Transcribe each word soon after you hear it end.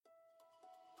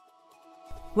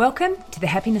Welcome to the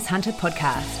Happiness Hunter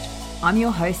podcast. I'm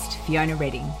your host, Fiona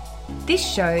Redding. This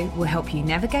show will help you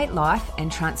navigate life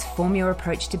and transform your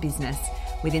approach to business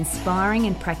with inspiring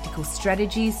and practical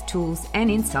strategies, tools, and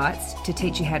insights to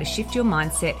teach you how to shift your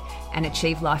mindset and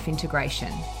achieve life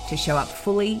integration to show up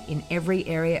fully in every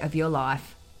area of your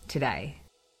life today.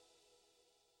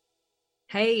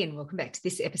 Hey, and welcome back to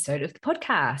this episode of the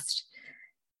podcast.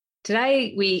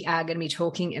 Today, we are going to be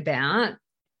talking about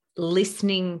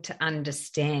listening to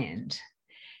understand.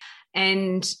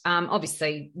 And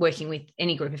obviously, working with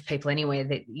any group of people anywhere,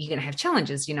 that you're going to have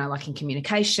challenges, like in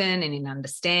communication and in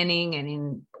understanding and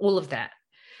in all of that.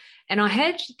 And I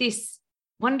had this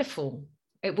wonderful,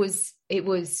 it was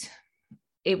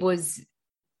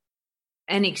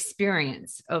an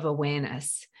experience of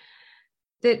awareness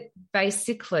that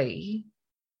basically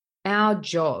our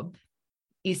job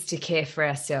is to care for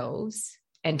ourselves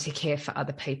and to care for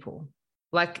other people.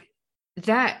 Like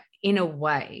that, in a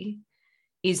way,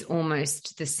 is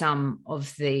almost the sum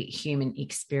of the human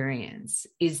experience,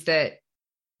 is that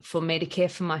for me to care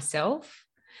for myself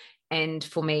and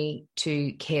for me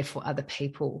to care for other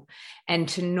people, and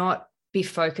to not be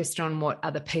focused on what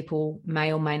other people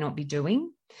may or may not be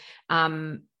doing.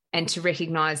 And to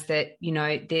recognize that,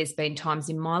 there's been times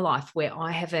in my life where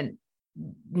I haven't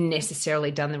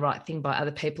necessarily done the right thing by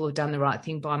other people or done the right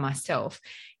thing by myself,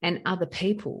 and other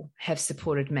people have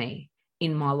supported me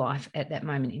in my life at that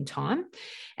moment in time.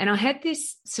 And I had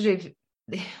this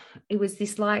it was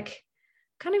this like,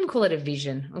 can't even call it a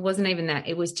vision. It wasn't even that.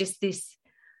 It was just this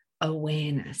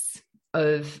awareness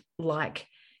of like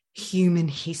human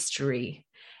history.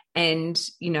 And,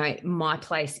 my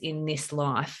place in this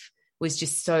life was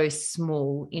just so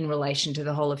small in relation to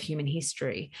the whole of human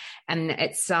history. And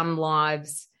at some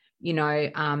lives,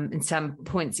 in some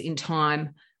points in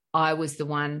time, I was the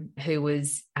one who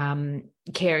was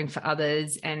caring for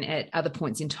others. And at other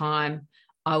points in time,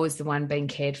 I was the one being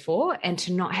cared for. And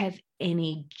to not have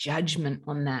any judgment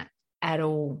on that at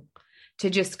all. To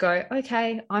just go,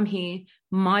 okay, I'm here.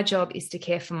 My job is to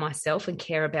care for myself and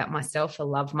care about myself, or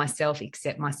love myself,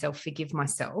 accept myself, forgive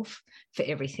myself for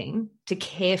everything, to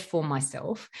care for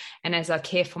myself. And as I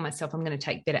care for myself, I'm going to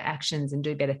take better actions and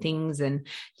do better things and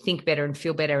think better and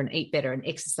feel better and eat better and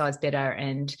exercise better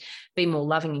and be more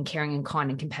loving and caring and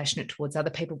kind and compassionate towards other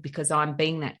people, because I'm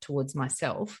being that towards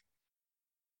myself.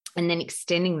 And then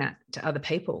extending that to other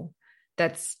people.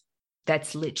 That's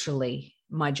literally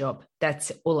my job. That's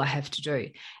all I have to do.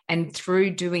 And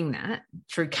through doing that,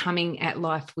 through coming at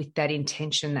life with that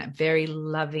intention, that very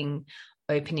loving,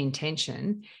 open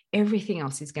intention, everything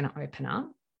else is going to open up.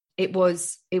 It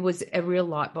was a real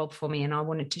light bulb for me, and I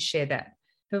wanted to share that.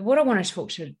 But what I want to talk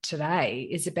to today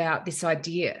is about this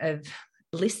idea of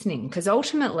listening, because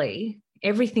ultimately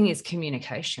everything is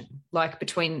communication, like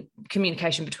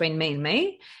communication between me and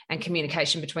me, and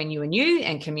communication between you and you,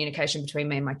 and communication between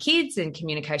me and my kids, and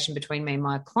communication between me and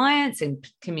my clients, and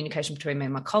communication between me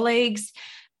and my colleagues,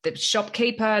 the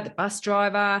shopkeeper, the bus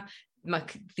driver,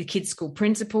 the kids' school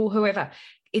principal, whoever.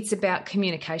 It's about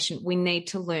communication. We need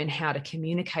to learn how to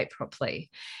communicate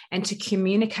properly. And to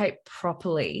communicate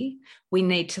properly, we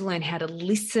need to learn how to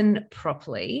listen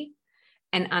properly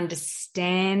and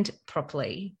understand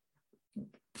properly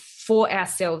for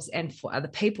ourselves and for other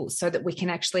people, so that we can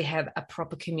actually have a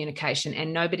proper communication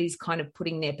and nobody's kind of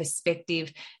putting their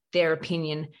perspective, their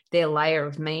opinion, their layer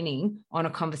of meaning on a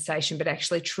conversation, but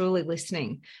actually truly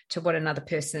listening to what another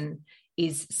person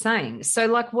is saying. So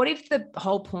like, what if the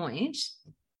whole point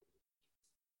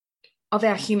of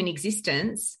our human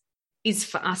existence is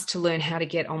for us to learn how to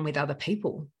get on with other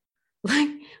people? Like,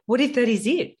 what if that is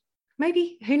it?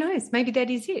 Maybe, who knows? Maybe that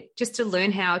is it, just to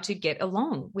learn how to get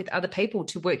along with other people,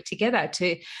 to work together,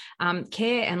 to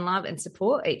care and love and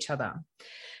support each other.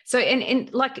 So,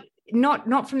 and like,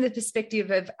 not from the perspective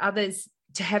of others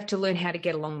to have to learn how to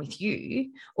get along with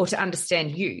you, or to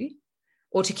understand you,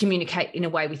 or to communicate in a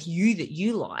way with you that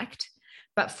you liked,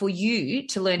 but for you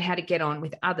to learn how to get on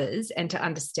with others and to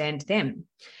understand them.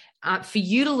 For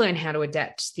you to learn how to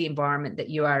adapt to the environment that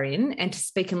you are in, and to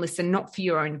speak and listen, not for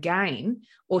your own gain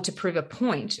or to prove a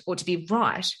point or to be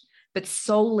right, but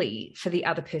solely for the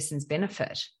other person's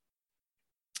benefit.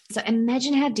 So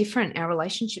imagine how different our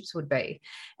relationships would be.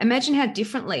 Imagine how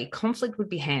differently conflict would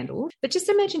be handled, but just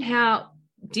imagine how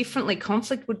differently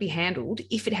conflict would be handled,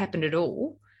 if it happened at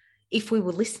all, if we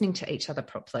were listening to each other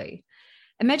properly.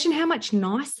 Imagine how much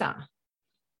nicer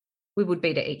we would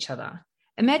be to each other.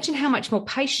 Imagine how much more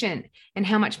patient and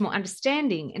how much more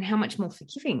understanding and how much more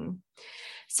forgiving.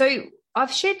 So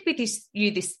I've shared with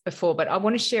you this before, but I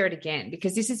want to share it again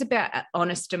because this is about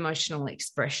honest emotional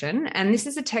expression. And this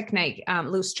is a technique,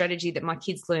 little strategy that my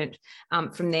kids learned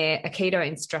from their Aikido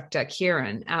instructor,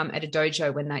 Kieran, at a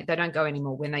dojo when they don't go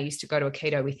anymore, when they used to go to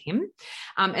Aikido with him.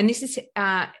 And this is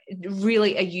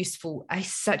really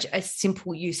such a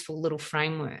simple, useful little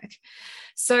framework.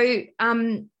 So,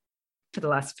 for the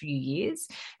last few years.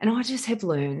 And I just have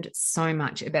learned so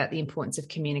much about the importance of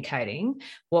communicating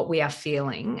what we are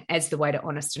feeling as the way to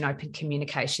honest and open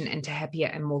communication and to happier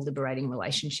and more liberating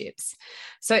relationships.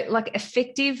 So like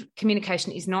effective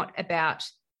communication is not about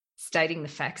stating the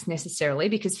facts necessarily,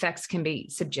 because facts can be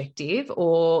subjective,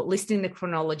 or listing the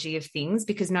chronology of things,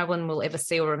 because no one will ever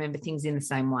see or remember things in the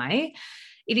same way.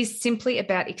 It is simply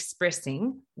about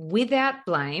expressing without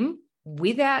blame,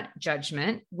 without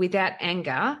judgment, without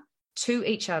anger, to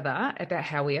each other about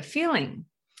how we are feeling.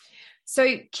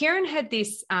 So Kieran had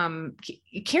this,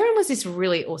 Kieran was this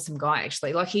really awesome guy,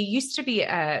 actually. Like, he used to be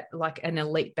like an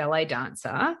elite ballet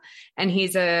dancer, and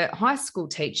he's a high school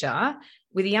teacher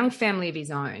with a young family of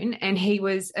his own, and he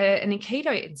was an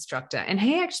Aikido instructor, and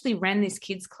he actually ran this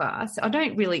kids class.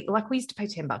 We used to pay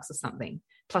 $10 or something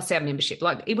plus our membership.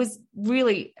 Like, it was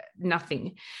really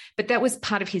nothing, but that was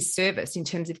part of his service in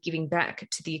terms of giving back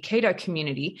to the Aikido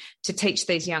community to teach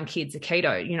these young kids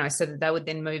Aikido, so that they would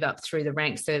then move up through the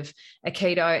ranks of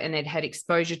Aikido and they'd had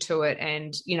exposure to it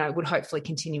and, would hopefully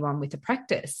continue on with the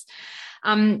practice.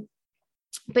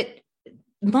 But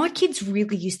my kids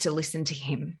really used to listen to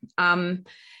him.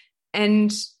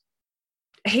 And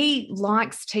he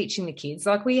likes teaching the kids.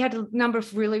 Like, we had a number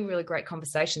of really, really great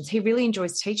conversations. He really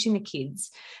enjoys teaching the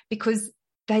kids because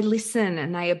they listen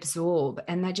and they absorb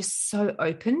and they're just so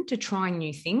open to trying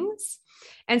new things.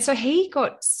 And so he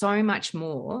got so much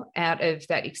more out of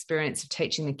that experience of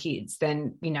teaching the kids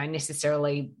than,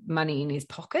 necessarily money in his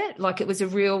pocket. Like, it was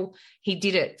he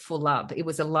did it for love. It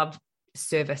was a love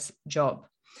service job.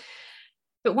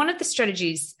 But one of the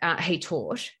strategies he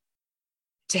taught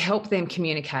to help them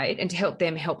communicate and to help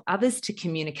them help others to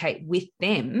communicate with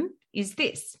them is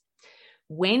this: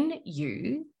 when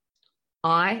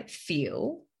I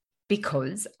feel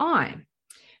because I.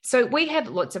 So we have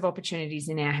lots of opportunities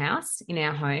in our house, in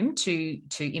our home, to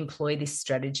employ this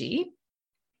strategy.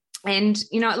 And,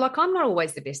 I'm not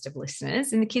always the best of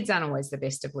listeners, and the kids aren't always the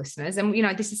best of listeners. And,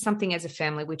 this is something as a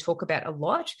family we talk about a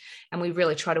lot, and we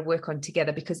really try to work on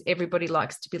together, because everybody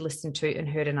likes to be listened to and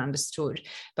heard and understood.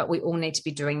 But we all need to be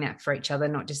doing that for each other,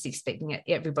 not just expecting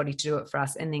everybody to do it for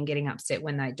us and then getting upset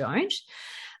when they don't.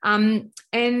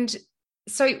 And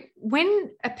so when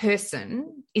a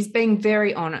person is being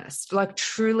very honest, like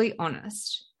truly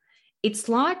honest, it's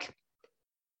like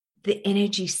the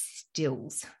energy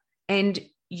stills and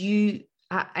you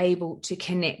are able to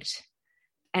connect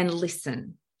and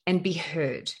listen and be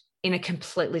heard in a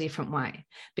completely different way.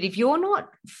 But if you're not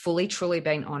fully, truly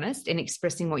being honest and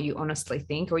expressing what you honestly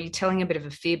think, or you're telling a bit of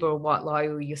a fib or a white lie,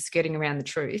 or you're skirting around the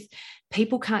truth,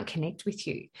 people can't connect with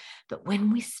you. But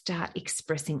when we start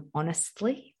expressing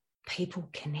honestly, people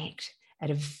connect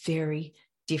at a very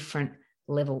different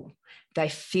level. They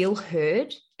feel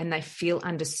heard and they feel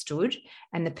understood,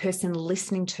 and the person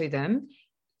listening to them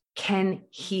can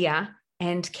hear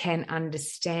and can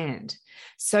understand.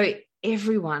 So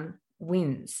everyone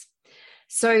wins.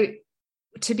 So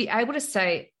to be able to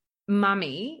say,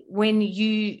 Mummy, when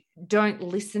you don't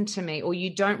listen to me or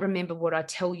you don't remember what I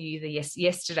tell you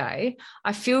yesterday,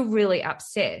 I feel really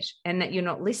upset, and that you're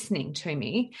not listening to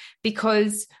me,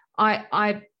 because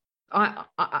it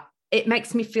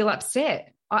makes me feel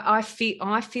upset. I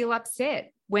feel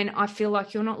upset when I feel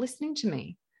like you're not listening to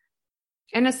me.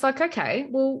 And it's like, okay,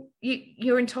 well,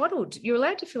 you're entitled. You're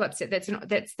allowed to feel upset.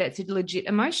 That's a legit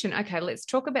emotion. Okay, let's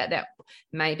talk about that.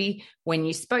 Maybe when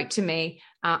you spoke to me,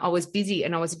 I was busy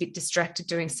and I was a bit distracted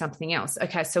doing something else.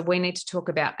 Okay, so we need to talk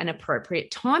about an appropriate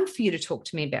time for you to talk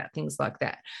to me about things like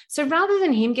that. So rather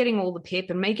than him getting all the pip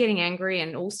and me getting angry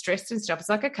and all stressed and stuff, it's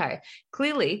like, okay,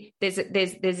 clearly there's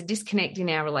a disconnect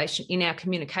in our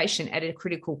communication at a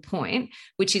critical point,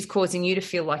 which is causing you to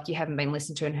feel like you haven't been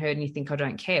listened to and heard, and you think I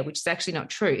don't care, which is actually not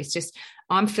true. It's just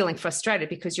I'm feeling frustrated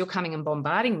because you're coming and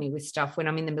bombarding me with stuff when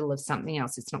I'm in the middle of something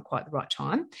else. It's not quite the right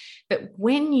time. But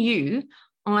when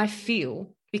I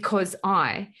feel because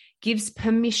I gives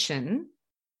permission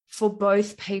for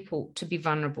both people to be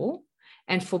vulnerable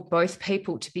and for both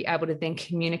people to be able to then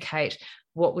communicate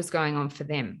what was going on for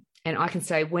them. And I can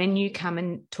say, when you come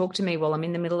and talk to me while I'm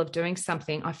in the middle of doing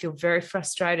something, I feel very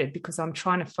frustrated because I'm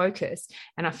trying to focus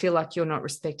and I feel like you're not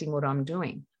respecting what I'm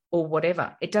doing, or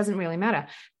whatever. It doesn't really matter.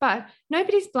 But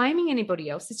nobody's blaming anybody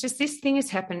else. It's just this thing has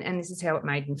happened and this is how it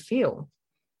made me feel.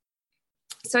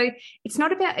 So it's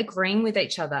not about agreeing with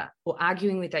each other or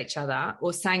arguing with each other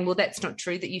or saying, well, that's not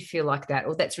true that you feel like that,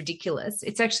 or that's ridiculous.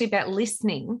 It's actually about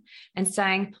listening and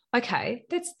saying, okay,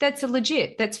 that's a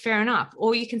legit, that's fair enough.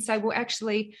 Or you can say, well,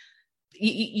 actually,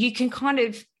 you can kind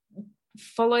of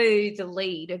follow the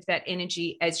lead of that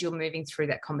energy as you're moving through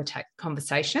that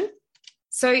conversation.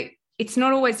 So it's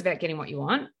not always about getting what you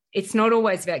want. It's not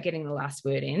always about getting the last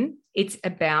word in. It's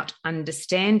about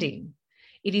understanding.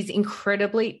 It is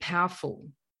incredibly powerful.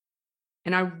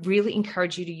 And I really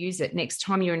encourage you to use it next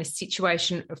time you're in a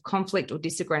situation of conflict or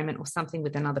disagreement or something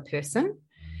with another person,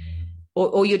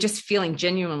 or you're just feeling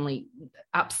genuinely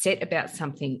upset about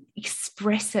something.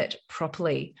 Express it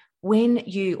properly. When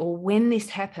this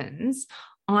happens,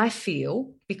 I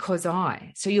feel because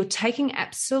I. So you're taking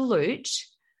absolute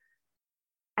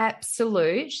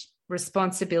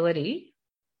responsibility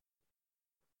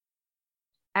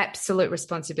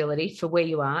for where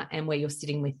you are and where you're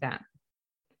sitting with that.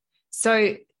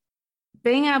 So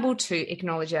being able to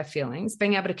acknowledge our feelings,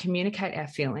 being able to communicate our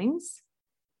feelings,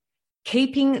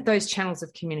 keeping those channels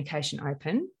of communication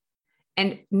open,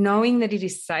 and knowing that it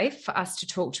is safe for us to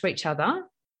talk to each other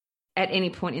at any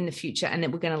point in the future and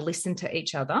that we're going to listen to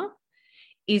each other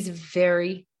is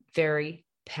very, very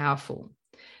powerful.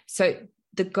 So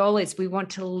the goal is we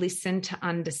want to listen to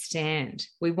understand.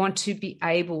 We want to be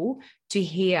able to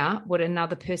hear what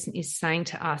another person is saying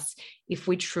to us if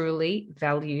we truly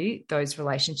value those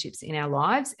relationships in our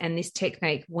lives. And this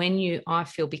technique, I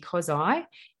feel because I,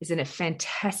 is a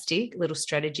fantastic little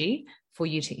strategy for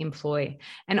you to employ.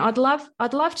 And I'd love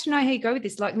to know how you go with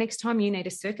this. Like next time you need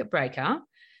a circuit breaker,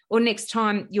 or next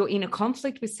time you're in a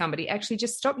conflict with somebody, actually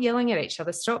just stop yelling at each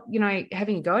other. Stop,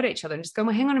 having a go at each other and just go,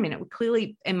 well, hang on a minute. We're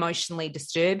clearly emotionally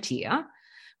disturbed here.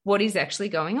 What is actually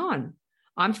going on?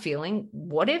 I'm feeling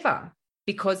whatever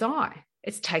because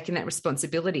it's taking that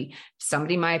responsibility.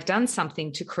 Somebody may have done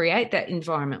something to create that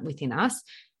environment within us,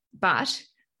 but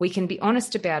we can be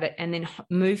honest about it and then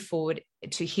move forward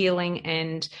to healing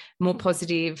and more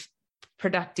positive,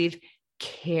 productive,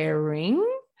 caring,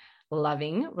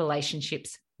 loving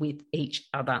relationships with each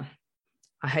other.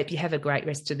 I hope you have a great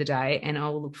rest of the day, and I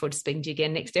will look forward to speaking to you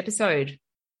again next episode.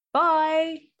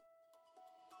 Bye.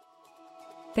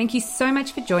 Thank you so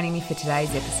much for joining me for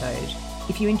today's episode.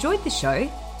 If you enjoyed the show,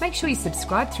 make sure you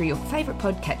subscribe through your favourite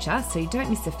podcatcher so you don't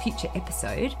miss a future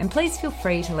episode, and please feel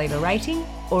free to leave a rating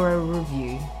or a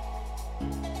review.